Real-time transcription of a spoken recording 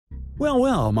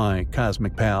Well, my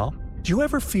cosmic pal, do you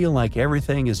ever feel like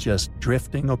everything is just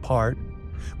drifting apart?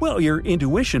 Well, your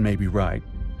intuition may be right.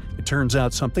 It turns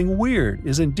out something weird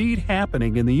is indeed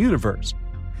happening in the universe.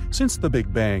 Since the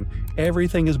Big Bang,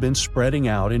 everything has been spreading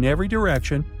out in every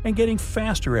direction and getting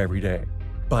faster every day.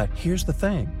 But here's the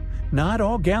thing, not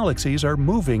all galaxies are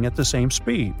moving at the same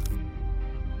speed.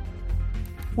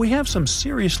 We have some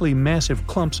seriously massive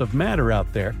clumps of matter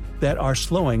out there that are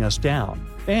slowing us down.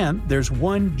 And there's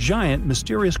one giant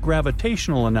mysterious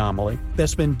gravitational anomaly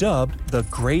that's been dubbed the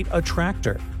Great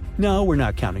Attractor. No, we're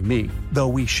not counting me, though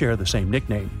we share the same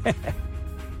nickname.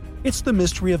 It's the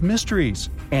mystery of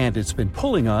mysteries, and it's been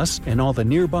pulling us and all the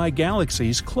nearby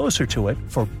galaxies closer to it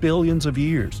for billions of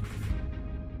years.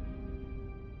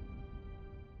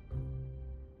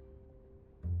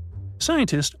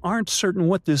 Scientists aren't certain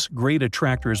what this Great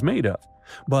Attractor is made of,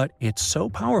 but it's so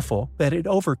powerful that it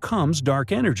overcomes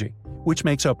dark energy, which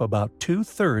makes up about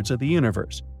 2/3 of the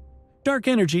universe. Dark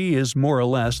energy is more or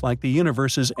less like the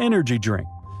universe's energy drink,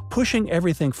 pushing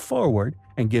everything forward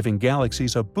and giving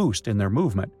galaxies a boost in their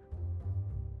movement.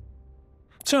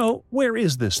 So, where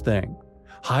is this thing?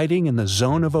 Hiding in the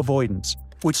zone of avoidance,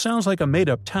 which sounds like a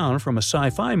made-up town from a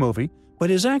sci-fi movie, but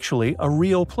is actually a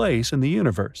real place in the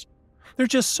universe. There's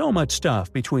just so much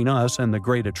stuff between us and the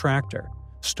Great Attractor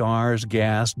 – stars,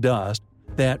 gas, dust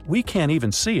 – that we can't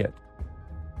even see it.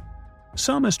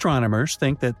 Some astronomers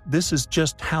think that this is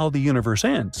just how the universe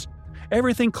ends.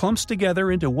 Everything clumps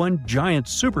together into one giant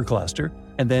supercluster,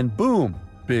 and then boom,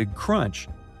 big crunch.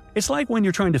 It's like when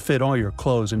you're trying to fit all your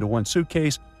clothes into one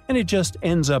suitcase and it just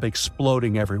ends up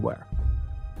exploding everywhere.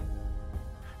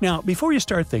 Now, before you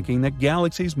start thinking that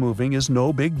galaxies moving is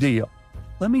no big deal,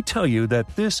 let me tell you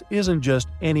that this isn't just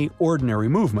any ordinary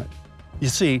movement. You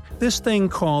see, this thing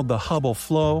called the Hubble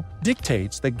flow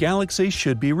dictates that galaxies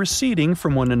should be receding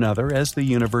from one another as the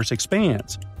universe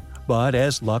expands. But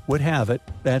as luck would have it,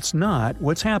 that's not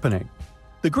what's happening.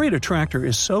 The Great Attractor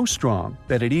is so strong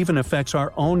that it even affects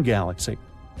our own galaxy,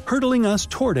 hurtling us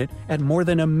toward it at more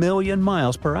than 1,000,000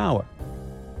 miles per hour.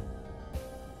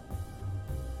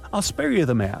 I'll spare you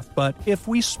the math, but if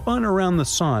we spun around the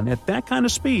sun at that kind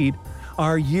of speed,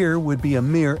 our year would be a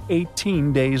mere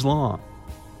 18 days long.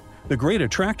 The Great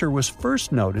Attractor was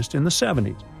first noticed in the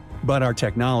 70s, but our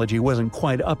technology wasn't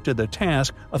quite up to the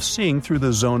task of seeing through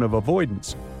the zone of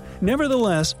avoidance.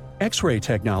 Nevertheless, X-ray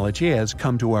technology has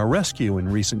come to our rescue in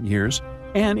recent years,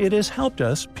 and it has helped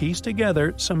us piece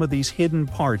together some of these hidden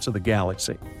parts of the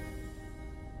galaxy.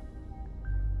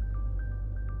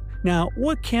 Now,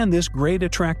 what can this Great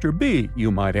Attractor be,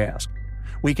 you might ask?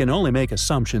 We can only make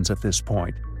assumptions at this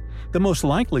point. The most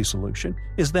likely solution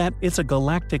is that it's a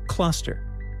galactic cluster.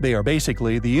 They are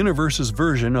basically the universe's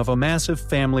version of a massive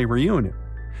family reunion.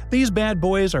 These bad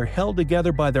boys are held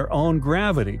together by their own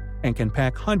gravity and can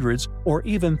pack hundreds or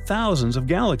even thousands of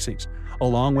galaxies,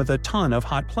 along with a ton of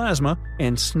hot plasma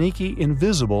and sneaky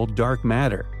invisible dark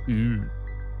matter.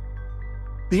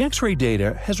 The X-ray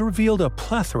data has revealed a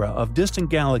plethora of distant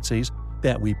galaxies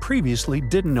that we previously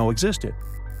didn't know existed.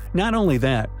 Not only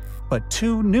that, but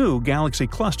 2 new galaxy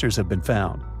clusters have been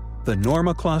found: the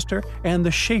Norma cluster and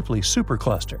the Shapley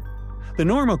supercluster. The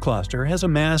Norma cluster has a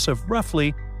mass of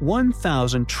roughly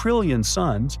 1,000 trillion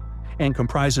suns and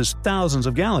comprises thousands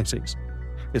of galaxies.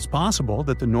 It's possible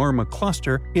that the Norma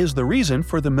cluster is the reason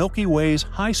for the Milky Way's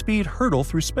high-speed hurtle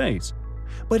through space,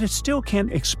 but it still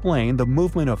can't explain the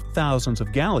movement of thousands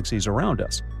of galaxies around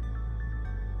us.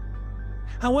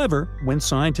 However, when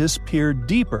scientists peered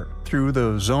deeper through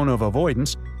the zone of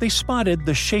avoidance, they spotted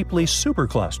the Shapley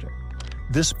supercluster.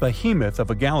 This behemoth of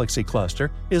a galaxy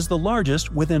cluster is the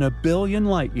largest within 1 billion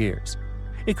light-years.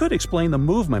 It could explain the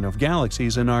movement of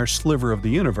galaxies in our sliver of the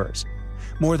universe.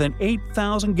 More than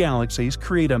 8,000 galaxies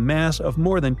create a mass of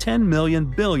more than 10 million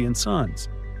billion suns.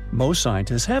 Most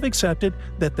scientists have accepted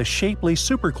that the Shapley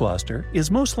supercluster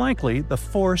is most likely the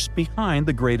force behind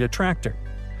the Great Attractor.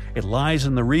 It lies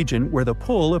in the region where the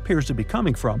pull appears to be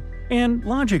coming from, and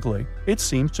logically, it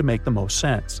seems to make the most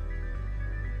sense.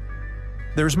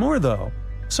 There's more though.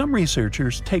 Some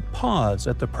researchers take pause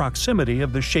at the proximity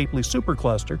of the Shapley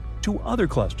supercluster to other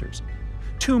clusters.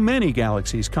 Too many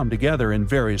galaxies come together in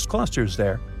various clusters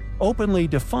there, openly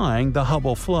defying the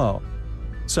Hubble flow.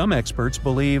 Some experts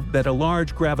believe that a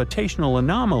large gravitational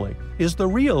anomaly is the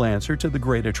real answer to the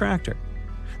Great Attractor.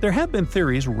 There have been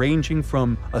theories ranging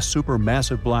from a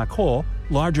supermassive black hole,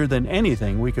 larger than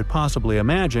anything we could possibly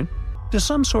imagine, to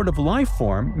some sort of life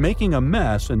form making a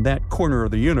mess in that corner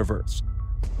of the universe.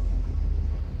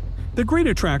 The Great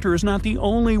Attractor is not the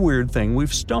only weird thing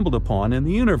we've stumbled upon in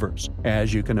the universe,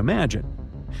 as you can imagine.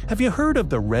 Have you heard of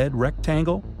the red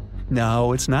rectangle?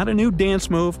 No, it's not a new dance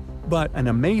move, but an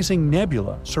amazing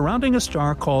nebula surrounding a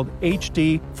star called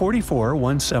HD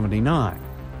 44179.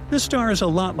 This star is a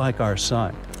lot like our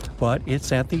Sun, but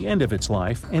it's at the end of its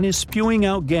life and is spewing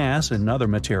out gas and other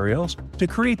materials to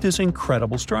create this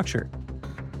incredible structure.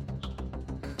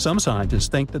 Some scientists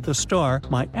think that the star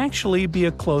might actually be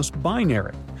a close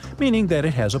binary, meaning that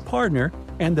it has a partner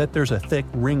and that there's a thick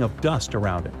ring of dust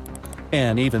around it.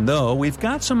 And even though we've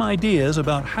got some ideas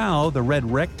about how the red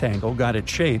rectangle got its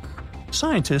shape,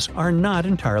 scientists are not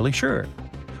entirely sure.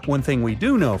 One thing we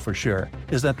do know for sure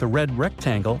is that the red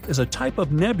rectangle is a type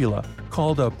of nebula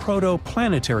called a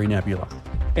protoplanetary nebula.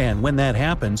 And when that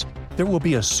happens, there will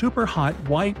be a super hot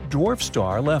white dwarf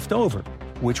star left over,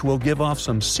 which will give off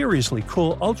some seriously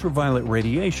cool ultraviolet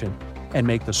radiation and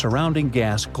make the surrounding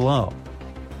gas glow.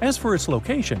 As for its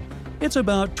location, it's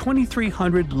about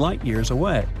 2,300 light-years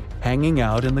away, hanging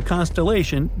out in the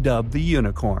constellation dubbed the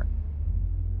Unicorn.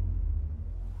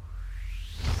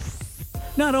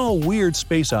 Not all weird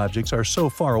space objects are so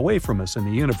far away from us in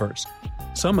the universe.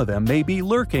 Some of them may be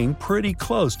lurking pretty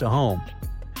close to home.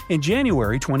 In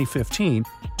January 2015,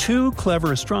 two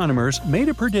clever astronomers made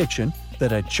a prediction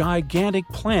that a gigantic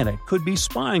planet could be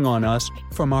spying on us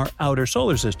from our outer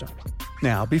solar system.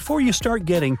 Now, before you start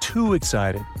getting too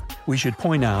excited, we should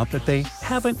point out that they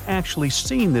haven't actually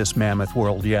seen this mammoth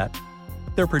world yet.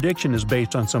 Their prediction is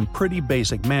based on some pretty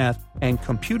basic math and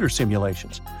computer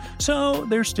simulations, so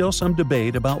there's still some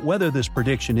debate about whether this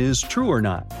prediction is true or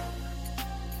not.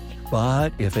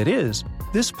 But if it is,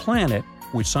 this planet,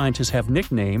 which scientists have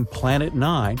nicknamed Planet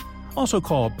 9, also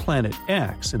called Planet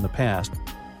X in the past,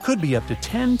 could be up to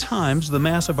 10 times the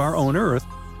mass of our own Earth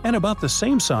and about the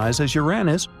same size as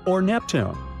Uranus or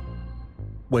Neptune.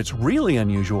 What's really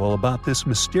unusual about this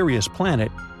mysterious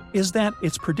planet is that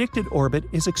its predicted orbit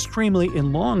is extremely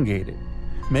elongated,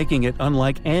 making it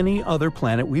unlike any other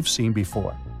planet we've seen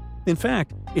before. In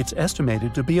fact, it's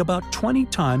estimated to be about 20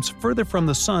 times further from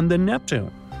the Sun than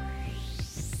Neptune.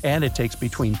 And it takes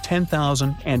between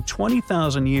 10,000 and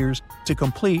 20,000 years to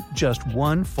complete just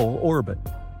one full orbit.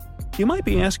 You might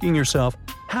be asking yourself,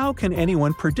 how can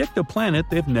anyone predict a planet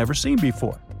they've never seen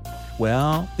before?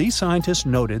 Well, these scientists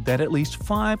noted that at least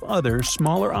 5 other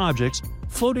smaller objects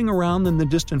floating around in the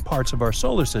distant parts of our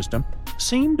solar system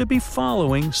seem to be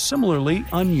following similarly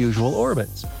unusual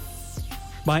orbits.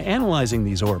 By analyzing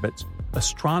these orbits,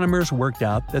 astronomers worked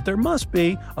out that there must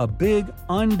be a big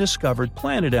undiscovered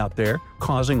planet out there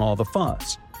causing all the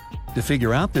fuss. To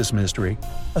figure out this mystery,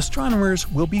 astronomers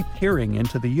will be peering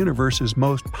into the universe's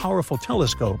most powerful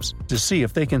telescopes to see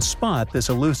if they can spot this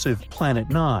elusive Planet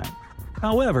 9.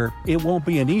 However, it won't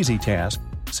be an easy task,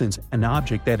 since an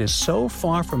object that is so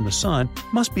far from the Sun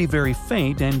must be very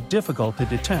faint and difficult to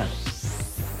detect.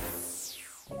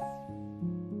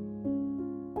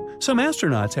 Some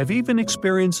astronauts have even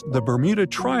experienced the Bermuda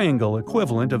Triangle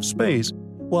equivalent of space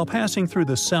while passing through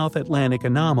the South Atlantic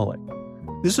Anomaly.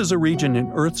 This is a region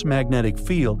in Earth's magnetic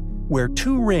field where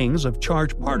 2 rings of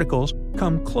charged particles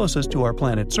come closest to our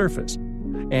planet's surface.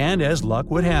 And as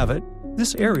luck would have it,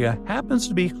 this area happens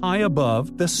to be high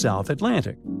above the South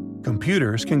Atlantic.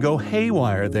 Computers can go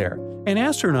haywire there, and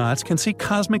astronauts can see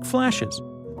cosmic flashes,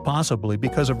 possibly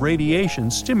because of radiation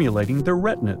stimulating their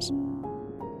retinas.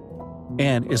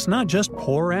 And it's not just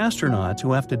poor astronauts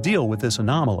who have to deal with this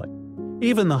anomaly.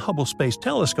 Even the Hubble Space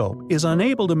Telescope is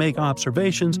unable to make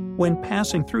observations when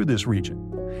passing through this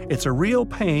region. It's a real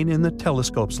pain in the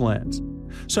telescope's lens.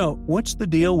 So, what's the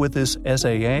deal with this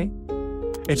SAA?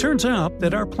 It turns out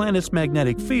that our planet's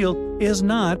magnetic field is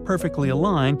not perfectly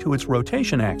aligned to its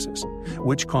rotation axis,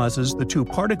 which causes the 2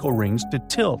 particle rings to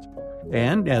tilt.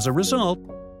 And as a result,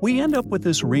 we end up with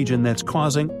this region that's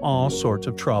causing all sorts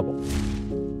of trouble.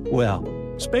 Well,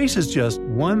 space is just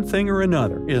one thing or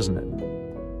another, isn't it?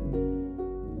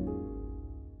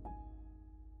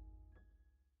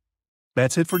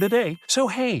 That's it for today. So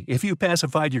hey, if you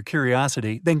pacified your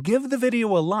curiosity, then give the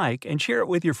video a like and share it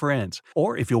with your friends.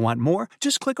 Or if you want more,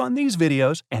 just click on these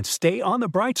videos and stay on the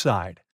bright side.